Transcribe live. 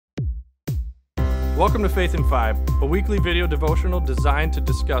Welcome to Faith in 5, a weekly video devotional designed to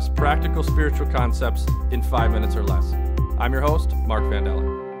discuss practical spiritual concepts in 5 minutes or less. I'm your host, Mark Vandella.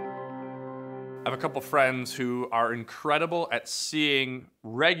 I have a couple friends who are incredible at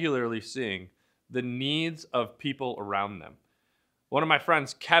regularly seeing the needs of people around them. One of my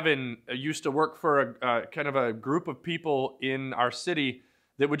friends, Kevin, used to work for a kind of a group of people in our city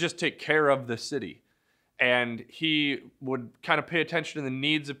that would just take care of the city. And he would kind of pay attention to the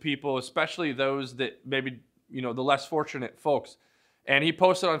needs of people, especially those that maybe, the less fortunate folks. And he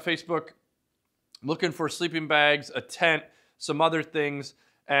posted on Facebook looking for sleeping bags, a tent, some other things.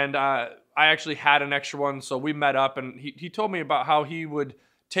 And I actually had an extra one, so we met up. And he told me about how he would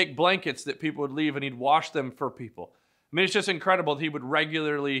take blankets that people would leave and he'd wash them for people. I mean, it's just incredible that he would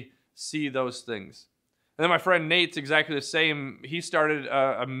regularly see those things. And then my friend Nate's exactly the same. He started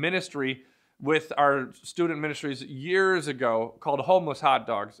a ministry with our student ministries years ago called Homeless Hot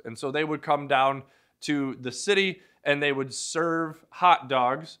Dogs. And so they would come down to the city and they would serve hot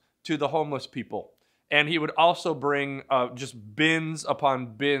dogs to the homeless people. And he would also bring just bins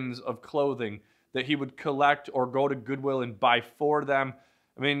upon bins of clothing that he would collect or go to Goodwill and buy for them.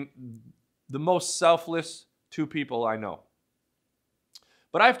 I mean, the most selfless two people I know.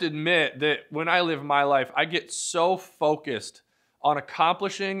 But I have to admit that when I live my life, I get so focused on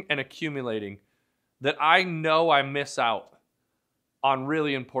accomplishing and accumulating that I know I miss out on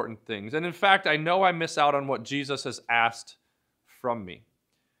really important things. And in fact, I know I miss out on what Jesus has asked from me.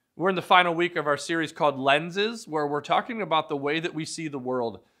 We're in the final week of our series called Lenses, where we're talking about the way that we see the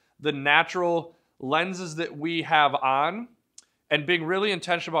world, the natural lenses that we have on, and being really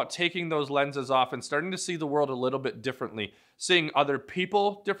intentional about taking those lenses off and starting to see the world a little bit differently, seeing other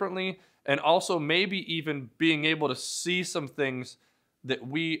people differently, and also maybe even being able to see some things that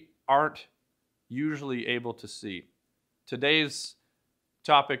we aren't usually able to see. Today's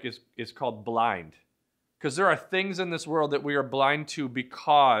topic is called blind, because there are things in this world that we are blind to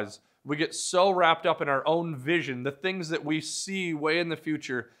because we get so wrapped up in our own vision, the things that we see way in the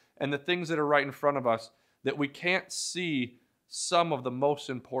future and the things that are right in front of us, that we can't see some of the most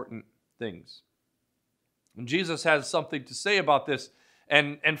important things. And Jesus has something to say about this.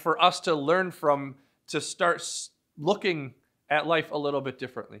 And for us to learn from, to start looking at life a little bit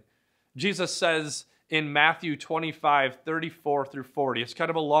differently. Jesus says in Matthew 25, 34 through 40, it's kind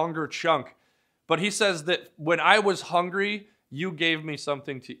of a longer chunk, but he says that when I was hungry, you gave me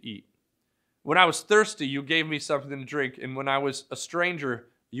something to eat. When I was thirsty, you gave me something to drink. And when I was a stranger,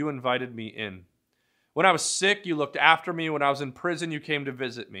 you invited me in. When I was sick, you looked after me. When I was in prison, you came to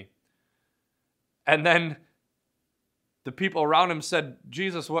visit me. And then the people around him said,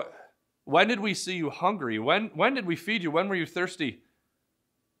 Jesus, when did we see you hungry? When did we feed you? When were you thirsty?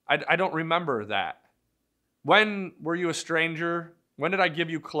 I don't remember that. When were you a stranger? When did I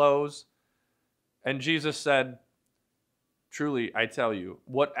give you clothes? And Jesus said, truly, I tell you,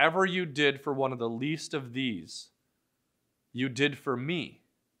 whatever you did for one of the least of these, you did for me.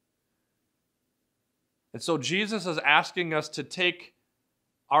 And so Jesus is asking us to take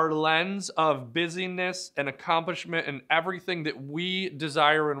our lens of busyness and accomplishment and everything that we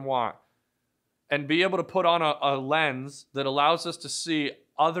desire and want, and be able to put on a lens that allows us to see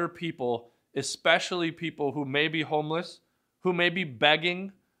other people, especially people who may be homeless, who may be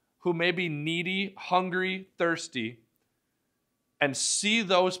begging, who may be needy, hungry, thirsty, and see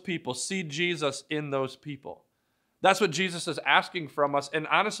those people, see Jesus in those people. That's what Jesus is asking from us. And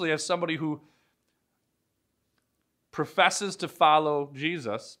honestly, as somebody who professes to follow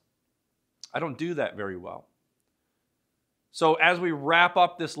Jesus, I don't do that very well. So as we wrap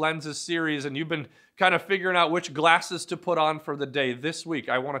up this Lenses series, and you've been kind of figuring out which glasses to put on for the day, this week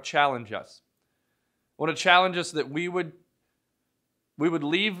I want to challenge us. I want to challenge us that we would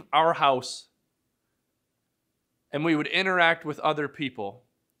leave our house and we would interact with other people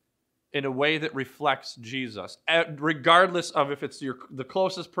in a way that reflects Jesus, regardless of if it's the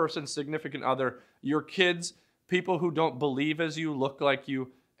closest person, significant other, your kids, people who don't believe as you, look like you,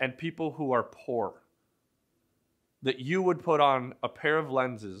 and people who are poor. That you would put on a pair of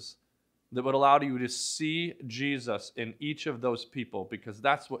lenses that would allow you to see Jesus in each of those people, because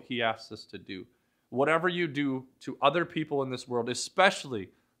that's what he asks us to do. Whatever you do to other people in this world, especially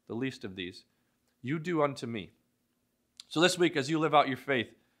the least of these, you do unto me. So this week, as you live out your faith,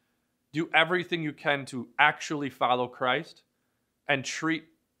 do everything you can to actually follow Christ and treat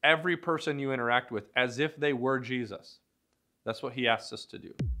every person you interact with as if they were Jesus. That's what he asks us to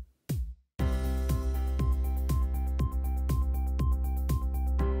do.